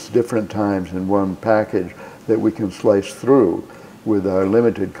includes different times in one package that we can slice through with our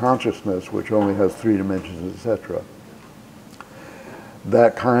limited consciousness, which only has 3 dimensions, etc.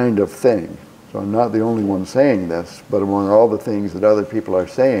 That kind of thing. So I'm not the only one saying this, but among all the things that other people are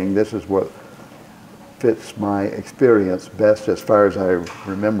saying, this is what fits my experience best as far as I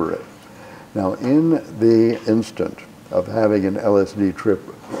remember it. Now, in the instant of having an LSD trip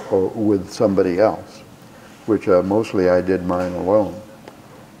with somebody else, which mostly I did mine alone,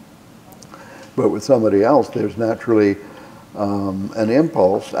 but with somebody else, there's naturally an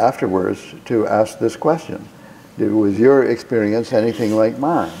impulse afterwards to ask this question. Was your experience anything like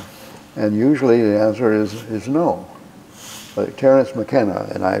mine? And usually the answer is no. Like Terence McKenna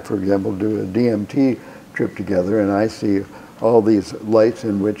and I, for example, do a DMT trip together, and I see all these lights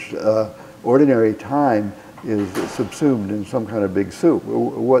in which ordinary time is subsumed in some kind of big soup.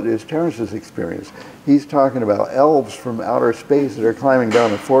 What is Terence's experience? He's talking about elves from outer space that are climbing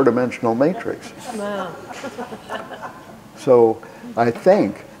down a 4-dimensional matrix. Wow. So I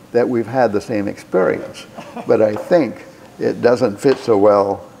think that we've had the same experience, but I think it doesn't fit so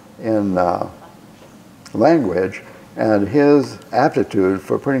well in language, and his aptitude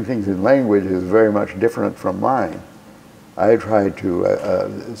for putting things in language is very much different from mine. I tried to,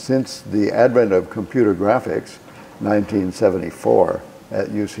 since the advent of computer graphics, 1974 at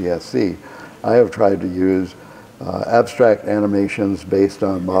UCSC, I have tried to use abstract animations based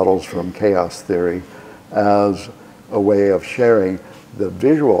on models from chaos theory as a way of sharing the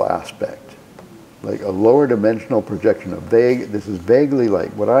visual aspect, like a lower dimensional projection of this is vaguely like,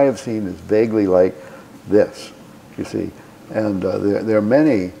 what I have seen is vaguely like this, you see. And there are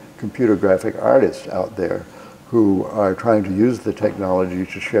many computer graphic artists out there who are trying to use the technology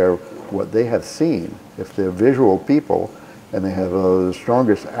to share what they have seen. If they're visual people and they have the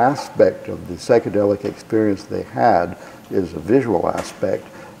strongest aspect of the psychedelic experience they had is a visual aspect,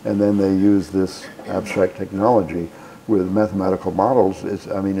 and then they use this abstract technology with mathematical models, it's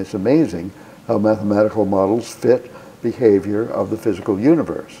amazing how mathematical models fit behavior of the physical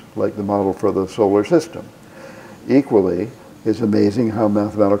universe, like the model for the solar system. Equally, it's amazing how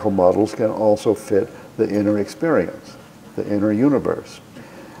mathematical models can also fit the inner experience, the inner universe.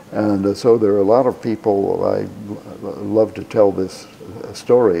 And so there are a lot of people, I love to tell this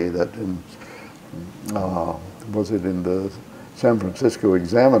story that was it in the San Francisco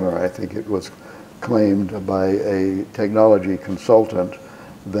Examiner, I think it was claimed by a technology consultant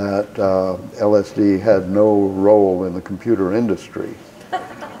that LSD had no role in the computer industry.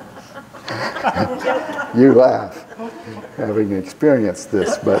 You laugh, having experienced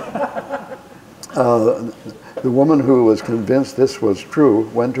this, but the woman who was convinced this was true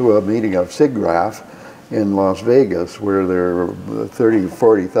went to a meeting of SIGGRAPH in Las Vegas where there were 30,000,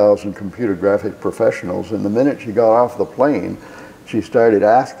 40,000 computer graphic professionals, and the minute she got off the plane, she started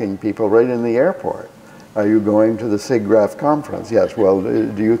asking people right in the airport, are you going to the SIGGRAPH conference? Yes. Well,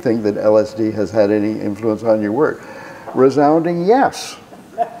 do you think that LSD has had any influence on your work? Resounding yes.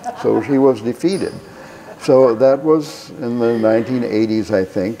 So she was defeated. So that was in the 1980s, I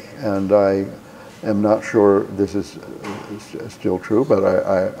think, and I am not sure this is still true, but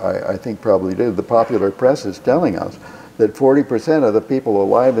I think probably did. The popular press is telling us that 40% of the people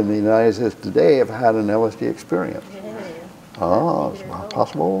alive in the United States today have had an LSD experience. Ah, it's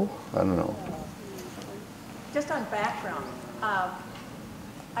possible? I don't know. Just on background, I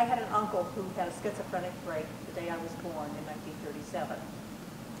had an uncle who had a schizophrenic break the day I was born in 1937.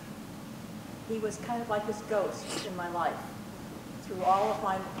 He was kind of like this ghost in my life through all of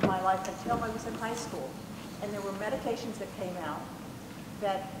my life until I was in high school. And there were medications that came out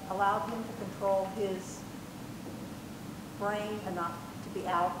that allowed him to control his brain enough to be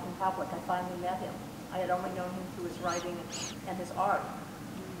out in public. I finally met him. I had only known him through his writing and his art.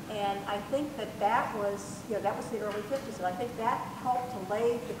 And I think that was, that was the early 50s, and I think that helped to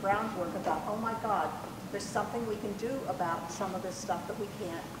lay the groundwork about, oh my God, there's something we can do about some of this stuff that we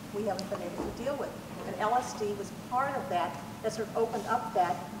haven't been able to deal with. And LSD was part of that sort of opened up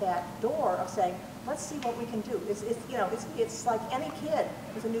that door of saying, let's see what we can do. It's like any kid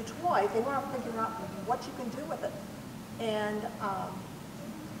with a new toy, they want to figure out what you can do with it. And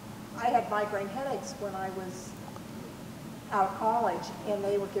I had migraine headaches when I was out of college, and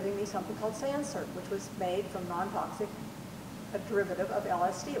they were giving me something called Sansert, which was made from non-toxic, a derivative of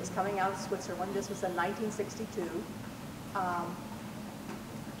LSD. It was coming out of Switzerland. This was in 1962.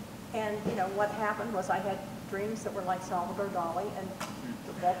 And what happened was I had dreams that were like Salvador Dali and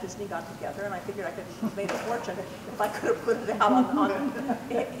Walt Disney got together, and I figured I could have made a fortune if I could have put it out on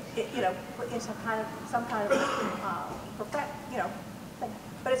in some kind of perfect, thing.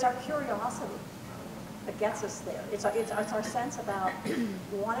 But it's our curiosity that gets us there. It's our sense about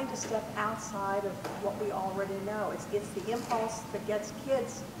wanting to step outside of what we already know. It's the impulse that gets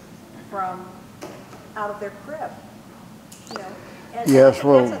kids from out of their crib, And yes,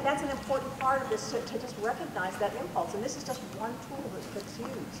 well, that's an important part of this, to just recognize that impulse. And this is just one tool that's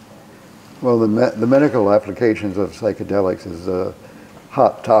used. Well, the medical applications of psychedelics is a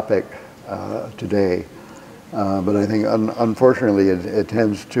hot topic today, but I think unfortunately it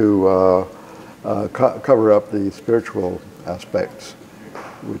tends to cover up the spiritual aspects,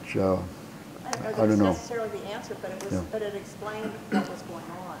 which I don't know. Necessarily the answer, but it explained what was going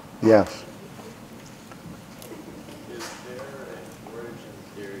on. Yes. Is there an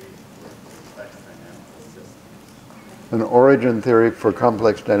origin theory for complex dynamical systems? An origin theory for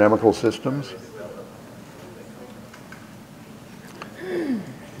complex dynamical systems?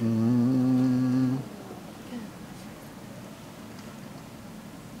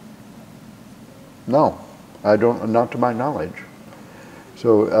 No, I don't, not to my knowledge.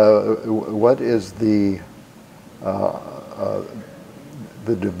 So what is the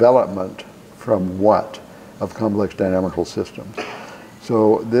development from what of complex dynamical systems?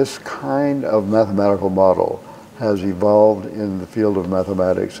 So this kind of mathematical model has evolved in the field of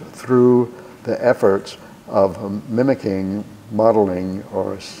mathematics through the efforts of mimicking, modeling,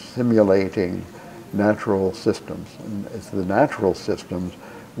 or simulating natural systems. And it's the natural systems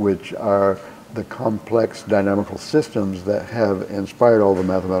which are the complex dynamical systems that have inspired all the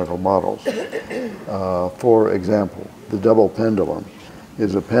mathematical models. For example, the double pendulum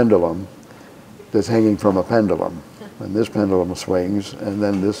is a pendulum that's hanging from a pendulum. And this pendulum swings, and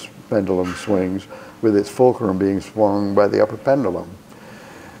then this pendulum swings with its fulcrum being swung by the upper pendulum.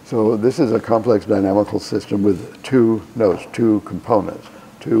 So this is a complex dynamical system with two nodes, two components.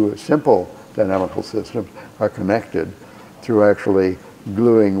 Two simple dynamical systems are connected through actually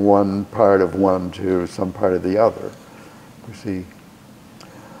gluing one part of one to some part of the other. You see?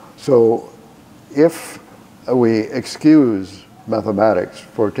 So if we excuse mathematics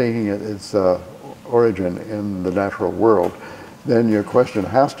for taking its origin in the natural world, then your question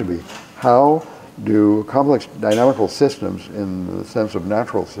has to be, how do complex dynamical systems, in the sense of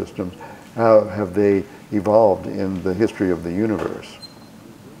natural systems, how have they evolved in the history of the universe?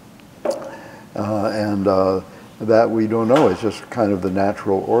 That we don't know. It's just kind of the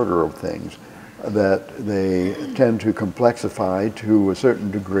natural order of things, that they tend to complexify to a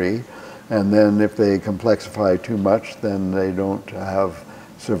certain degree, and then if they complexify too much, then they don't have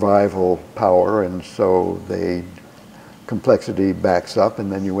survival power, and so complexity backs up,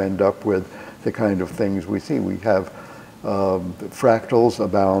 and then you end up with the kind of things we see. We have fractals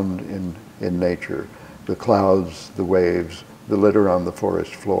abound in nature, the clouds, the waves, the litter on the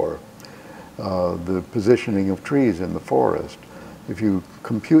forest floor, the positioning of trees in the forest. If you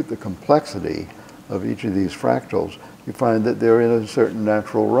compute the complexity of each of these fractals, you find that they're in a certain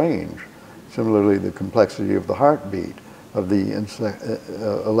natural range. Similarly, the complexity of the heartbeat, of the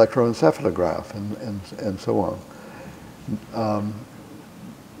electroencephalograph, and so on.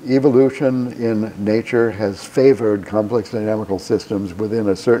 Evolution in nature has favored complex dynamical systems within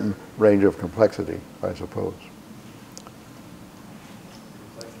a certain range of complexity, I suppose.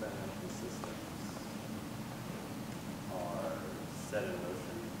 Complex dynamical systems are set in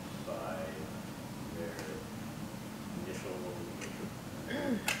motion by their initial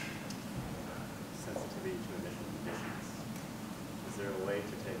sensitivity to initial conditions. Is there a way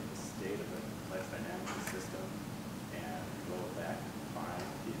to take the state of a complex dynamical system and roll it back and find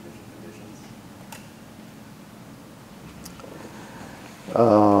the initial conditions?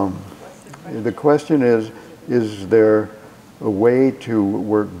 The question is there a way to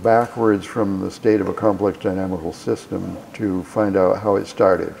work backwards from the state of a complex dynamical system to find out how it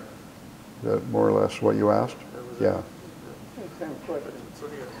started? Is that more or less what you asked? Yeah. Same question.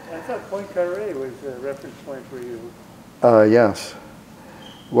 I thought Poincaré was a reference point for you. Yes.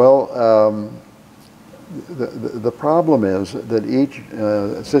 Well, the problem is that each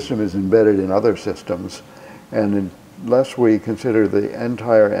system is embedded in other systems, and unless we consider the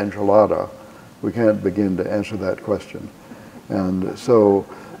entire enchilada, we can't begin to answer that question. And so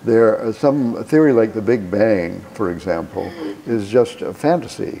there are a theory like the Big Bang, for example, is just a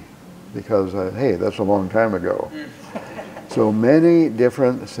fantasy, because, hey, that's a long time ago. So many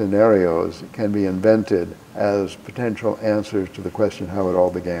different scenarios can be invented as potential answers to the question how it all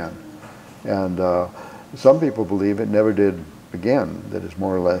began. And some people believe it never did begin, that it's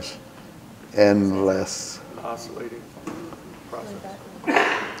more or less endless. Oscillating process.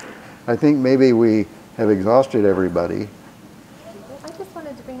 I think maybe we have exhausted everybody. I just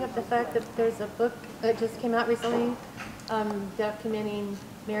wanted to bring up the fact that there's a book that just came out recently documenting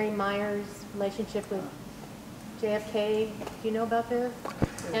Mary Myers' relationship with JFK. Do you know about this?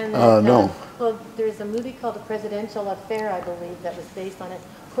 And no. Well, there's a movie called The Presidential Affair, I believe, that was based on it.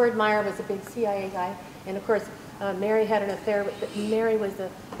 Cord Meyer was a big CIA guy, and of course, Mary had an affair with, Mary was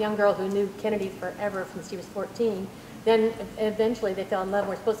a young girl who knew Kennedy forever since she was 14. Then eventually they fell in love,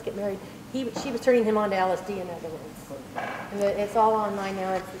 were supposed to get married. She was turning him on to LSD, in other words. And it's all online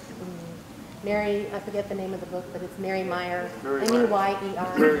now. It's Mary, I forget the name of the book, but it's Mary Meyer,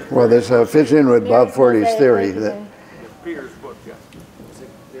 M-E-Y-E-R. Well, this fits in with Bob Forte's theory. Peter's book, yes.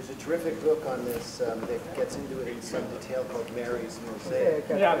 There's a terrific book on this that gets into it in some detail called Mary's Mosaic.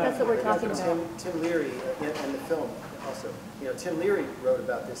 Yeah, That's what we're talking about. Tim Leary, and the film also, Tim Leary wrote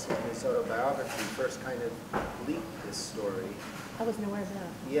about this in his autobiography, first kind of leaked this story. I wasn't aware of that.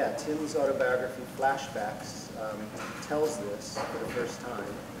 Yeah, Tim's autobiography, Flashbacks, tells this for the first time.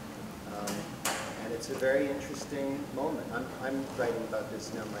 And it's a very interesting moment. I'm writing about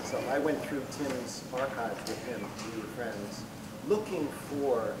this now myself. I went through Tim's archives with him, we were friends, looking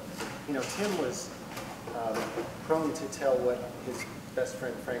for, Tim was prone to tell what his best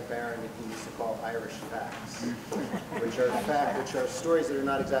friend Frank Barron used to call Irish facts, which are stories that are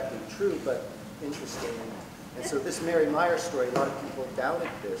not exactly true, but interesting. And so this Mary Meyer story, a lot of people doubted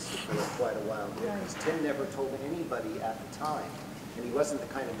this for quite a while, because Tim never told anybody at the time. And he wasn't the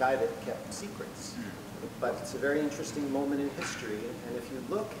kind of guy that kept secrets. But it's a very interesting moment in history. And if you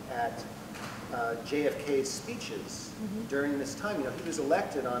look at JFK's speeches during this time. You know, he was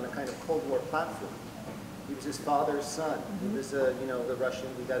elected on a kind of Cold War platform. He was his father's son. He was, you know, the Russian,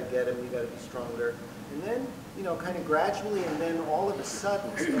 we got to get him, we got to be stronger. And then, you know, kind of gradually, and then all of a sudden,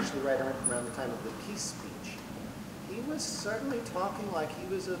 especially right around the time of the peace speech, he was certainly talking like he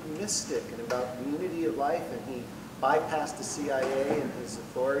was a mystic and about the unity of life, and he bypassed the CIA and his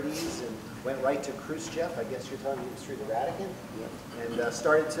authorities and went right to Khrushchev. I guess you're talking through the Vatican, and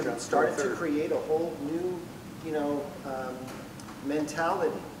started to create a whole new, you know,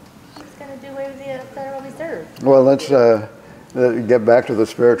 mentality. He's going to do away with the Federal Reserve. Well, let's get back to the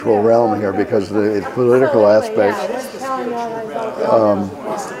spiritual realm here, because the political aspects.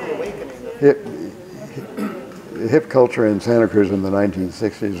 Hip culture in Santa Cruz in the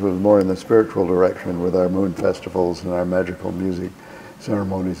 1960s was more in the spiritual direction, with our moon festivals and our magical music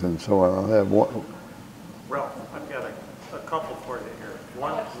ceremonies and so on. I'll have one. Ralph, I've got a couple for you here.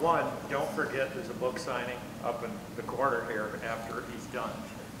 One, don't forget there's a book signing up in the corner here after he's done.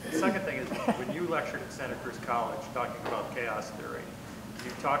 The second thing is, when you lectured at Santa Cruz College talking about chaos theory,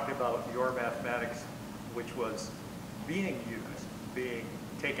 you talked about your mathematics, which was being used, being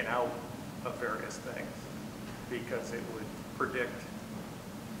taken out of various things, because it would predict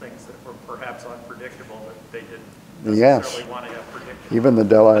things that were perhaps unpredictable that they didn't necessarily want to have predicted. Even the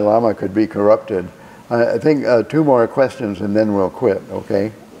Dalai Lama could be corrupted. I think 2 more questions and then we'll quit,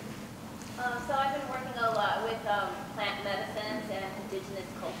 okay? So I've been working a lot with plant medicines and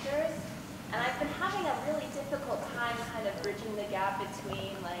indigenous cultures, and I've been having a really difficult time kind of bridging the gap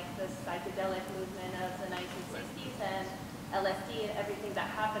between like the psychedelic movement of the 1960s and LSD and everything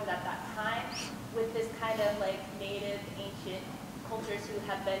that happened at that time, with this kind of like native ancient cultures who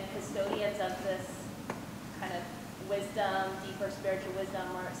have been custodians of this kind of wisdom, deeper spiritual wisdom,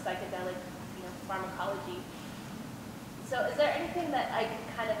 or psychedelic, you know, pharmacology. So is there anything that I could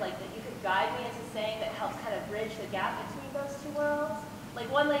kind of like, that you could guide me into saying that helps kind of bridge the gap between those two worlds?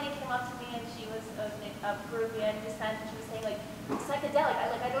 Like one lady came up to me and she was of Peruvian descent, and she was saying like, psychedelic,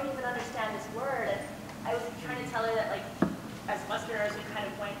 I don't even understand this word. And I was trying to tell her that like, as Westerners, we kind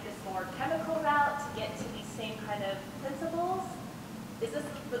of went this more chemical route to get to these same kind of principles. Is this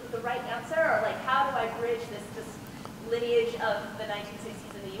the right answer, or like how do I bridge this lineage of the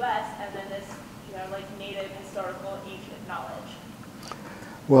 1960s in the U.S. and then this, you know, like native historical ancient knowledge?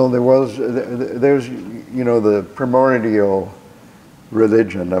 Well, there's, you know, the primordial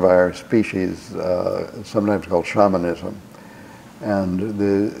religion of our species, sometimes called shamanism, and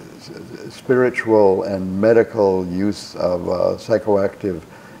the spiritual and medical use of psychoactive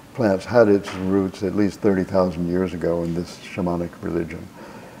plants had its roots at least 30,000 years ago in this shamanic religion.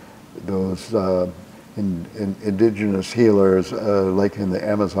 Those indigenous healers, like in the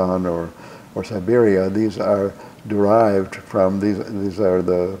Amazon or Siberia, these are derived from, these are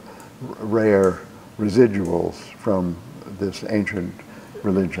the rare residuals from this ancient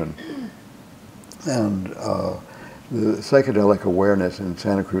religion. And the psychedelic awareness in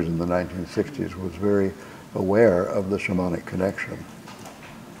Santa Cruz in the 1960s was very aware of the shamanic connection.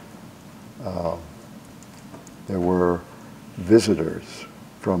 There were visitors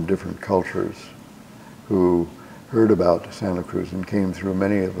from different cultures who heard about Santa Cruz and came through.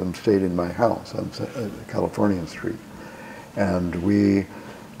 Many of them stayed in my house on Californian Street. And we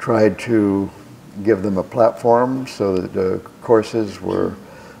tried to give them a platform so that the courses were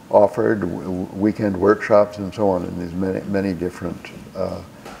offered, weekend workshops and so on, in these many different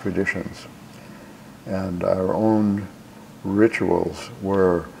traditions. And our own rituals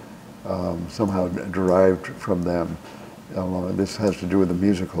were somehow derived from them. This has to do with the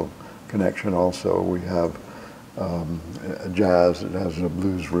musical connection also. We have jazz, it has the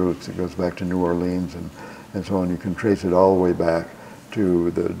blues roots, it goes back to New Orleans and so on. You can trace it all the way back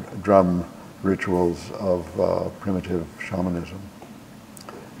to the drum rituals of primitive shamanism.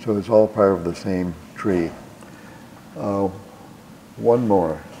 So it's all part of the same tree. One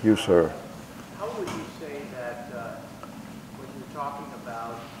more, you sir. How would you say that when you're talking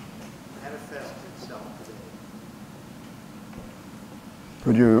about manifest itself today?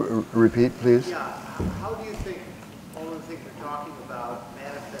 Could you repeat, please? Yeah, how do you think all of the things you're talking about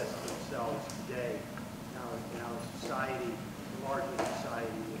manifest themselves today in our society, the larger society,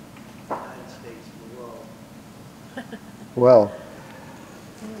 the United States and the world? Well,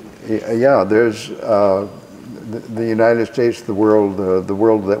 yeah, there's the United States, the world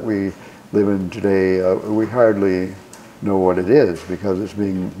that we live in today, we hardly know what it is because it's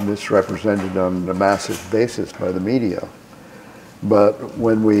being misrepresented on a massive basis by the media. But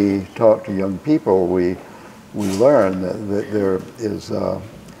when we talk to young people, we learn that there is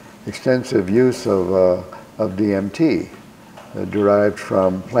extensive use of DMT derived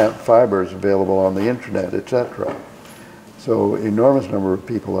from plant fibers available on the internet, etc. So enormous number of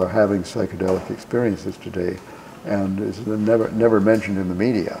people are having psychedelic experiences today, and it's never mentioned in the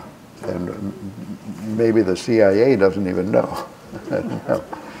media. And maybe the CIA doesn't even know.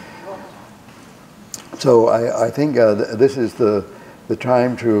 So I think this is the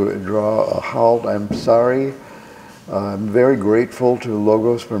time to draw a halt. I'm sorry. I'm very grateful to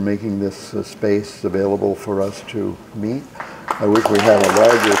Logos for making this space available for us to meet. I wish we had a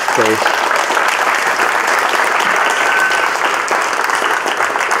larger space.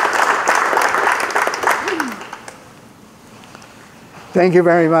 Thank you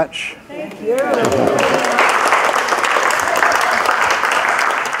very much. Thank you.